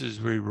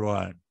businesses we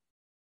run,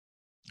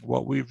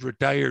 what we've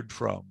retired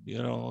from.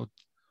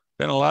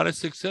 Been a lot of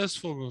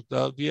successful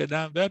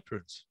Vietnam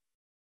veterans.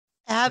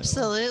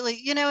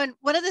 Absolutely. And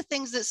one of the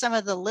things that some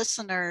of the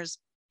listeners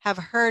have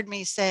heard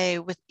me say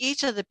with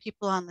each of the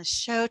people on the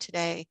show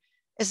today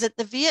is that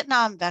the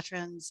Vietnam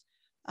veterans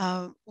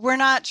were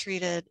not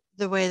treated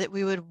the way that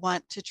we would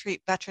want to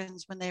treat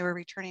veterans when they were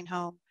returning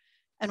home.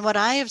 And what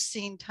I have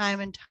seen time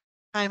and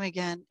time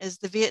again is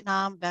the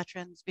Vietnam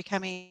veterans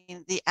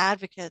becoming the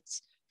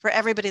advocates for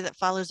everybody that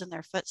follows in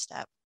their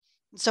footsteps.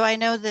 And so I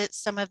know that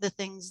some of the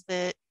things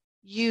that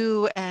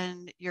you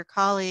and your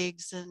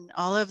colleagues and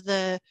all of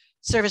the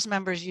service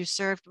members you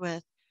served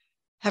with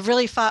have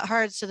really fought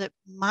hard so that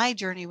my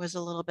journey was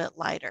a little bit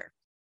lighter.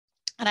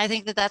 And I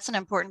think that that's an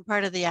important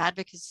part of the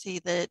advocacy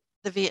that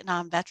the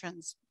Vietnam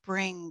veterans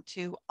bring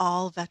to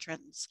all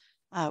veterans,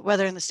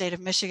 whether in the state of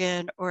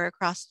Michigan or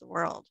across the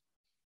world.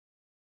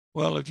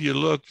 Well, if you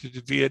look at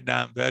the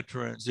Vietnam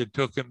veterans, it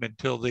took them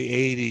until the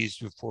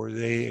 80s before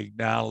they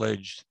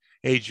acknowledged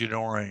Agent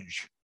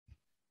Orange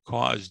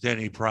caused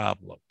any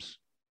problems.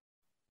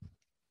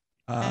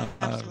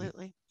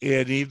 Absolutely.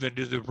 And even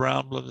to the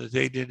problem that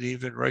they didn't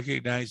even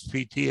recognize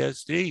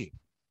PTSD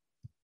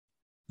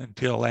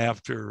until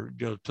after,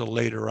 till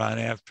later on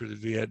after the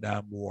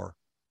Vietnam War,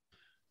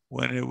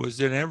 when it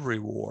was in every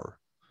war.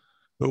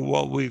 But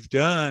what we've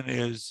done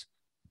is,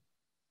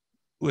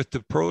 with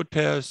the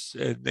protests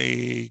and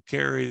the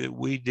carry that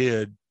we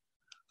did,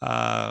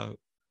 the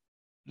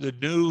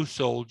new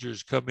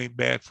soldiers coming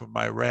back from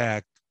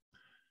Iraq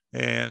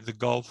and the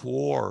Gulf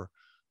War,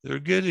 they're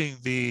getting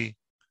the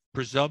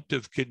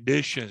presumptive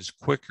conditions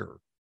quicker.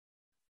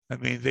 I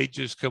mean, they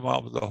just come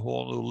out with a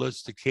whole new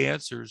list of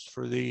cancers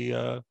for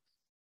the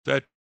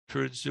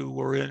veterans who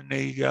were in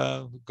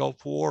the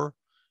Gulf War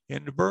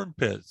in the burn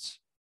pits.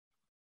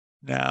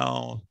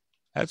 Now,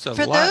 that's a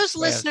for lot those faster.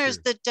 Listeners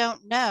that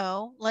don't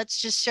know,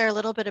 let's just share a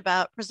little bit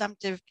about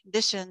presumptive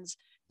conditions.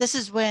 This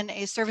is when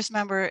a service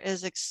member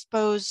is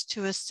exposed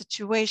to a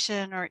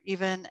situation or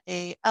even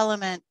a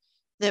element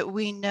that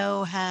we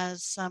know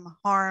has some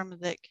harm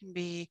that can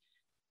be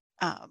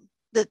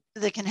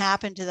that can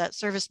happen to that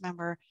service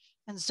member.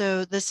 And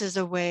so this is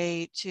a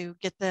way to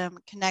get them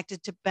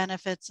connected to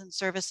benefits and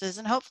services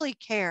and hopefully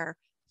care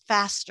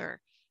faster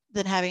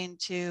than having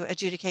to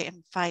adjudicate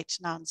and fight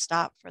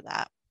nonstop for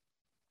that.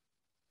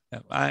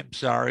 I'm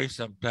sorry.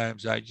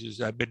 Sometimes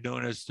I've been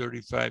doing this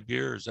 35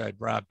 years. I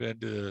drop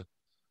into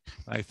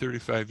my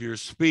 35 years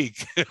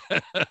speak.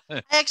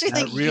 I actually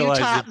think you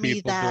taught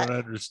me that. People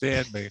don't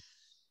understand me.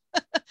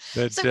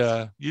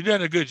 But you've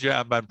done a good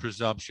job on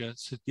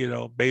presumptions.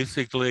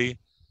 Basically,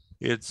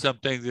 it's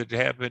something that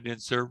happened in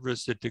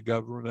service that the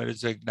government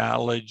has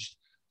acknowledged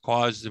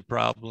caused the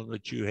problem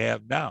that you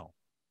have now.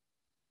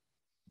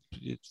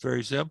 It's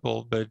very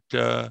simple, but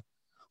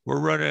we're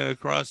running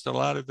across a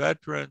lot of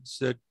veterans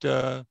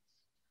that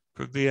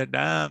from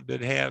Vietnam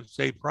that have,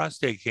 say,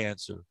 prostate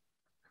cancer.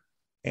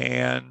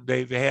 And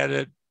they've had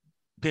it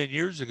 10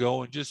 years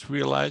ago and just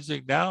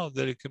realizing now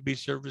that it can be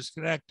service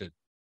connected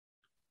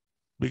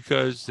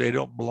because they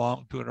don't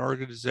belong to an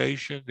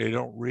organization. They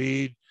don't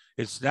read.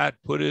 It's not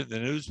put in the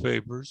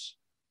newspapers.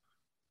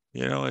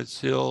 It's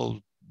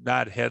still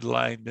not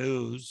headline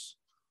news.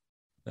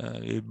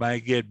 It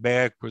might get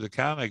back where the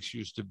comics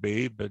used to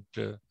be, but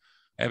I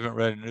haven't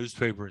read a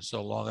newspaper in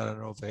so long. I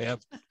don't know if they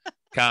have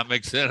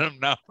comics in them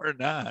now or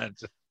not.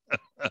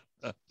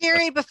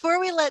 Gary, before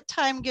we let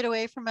time get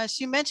away from us,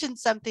 you mentioned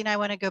something I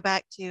want to go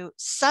back to.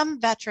 Some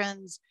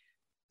veterans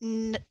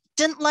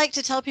didn't like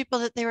to tell people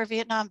that they were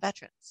Vietnam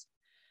veterans.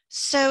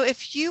 So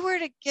if you were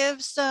to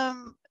give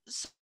some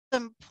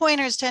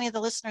pointers to any of the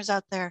listeners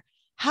out there,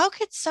 how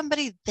could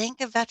somebody thank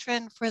a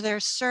veteran for their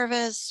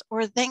service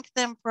or thank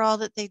them for all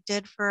that they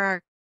did for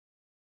our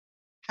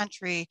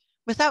country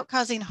without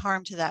causing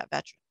harm to that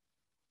veteran?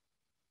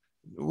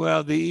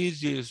 Well, the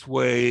easiest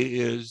way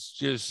is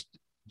just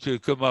to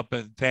come up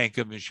and thank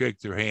them and shake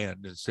their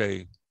hand and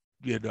say,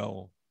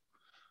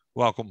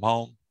 welcome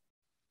home.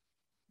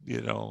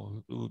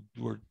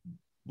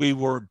 We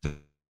weren't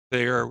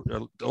there.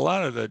 A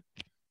lot of the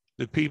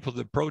people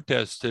that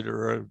protested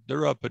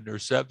they're up in their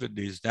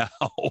 70s now.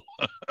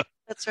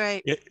 That's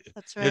right.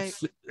 That's right.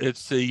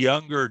 It's the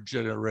younger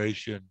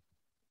generation.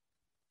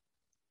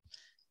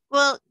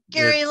 Well,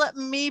 Gary, let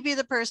me be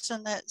the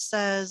person that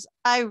says,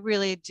 I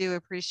really do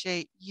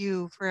appreciate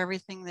you for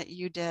everything that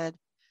you did.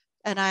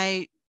 And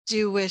I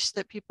do wish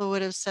that people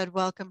would have said,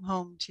 welcome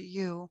home to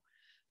you.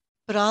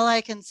 But all I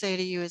can say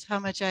to you is how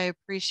much I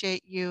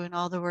appreciate you and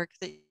all the work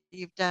that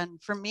you've done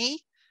for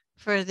me,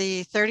 for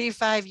the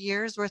 35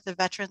 years worth of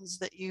veterans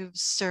that you've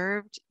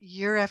served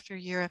year after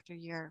year after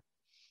year.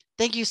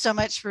 Thank you so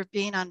much for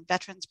being on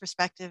Veterans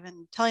Perspective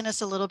and telling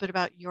us a little bit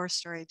about your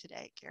story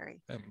today, Gary.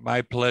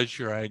 My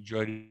pleasure. I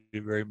enjoyed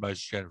it very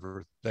much,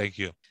 Jennifer. Thank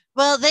you.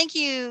 Well, thank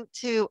you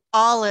to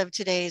all of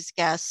today's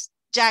guests,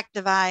 Jack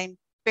Devine,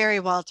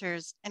 Barry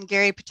Walters, and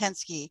Gary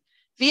Potensky,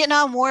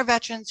 Vietnam War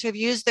veterans who have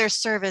used their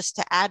service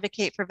to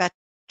advocate for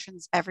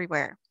veterans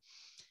everywhere.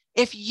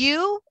 If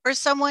you or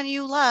someone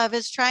you love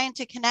is trying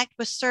to connect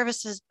with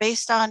services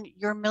based on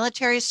your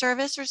military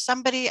service or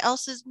somebody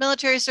else's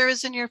military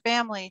service in your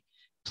family,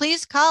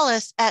 please call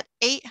us at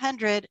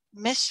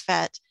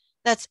 800-MISHFET.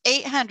 That's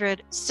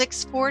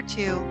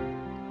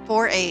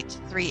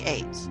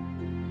 800-642-4838.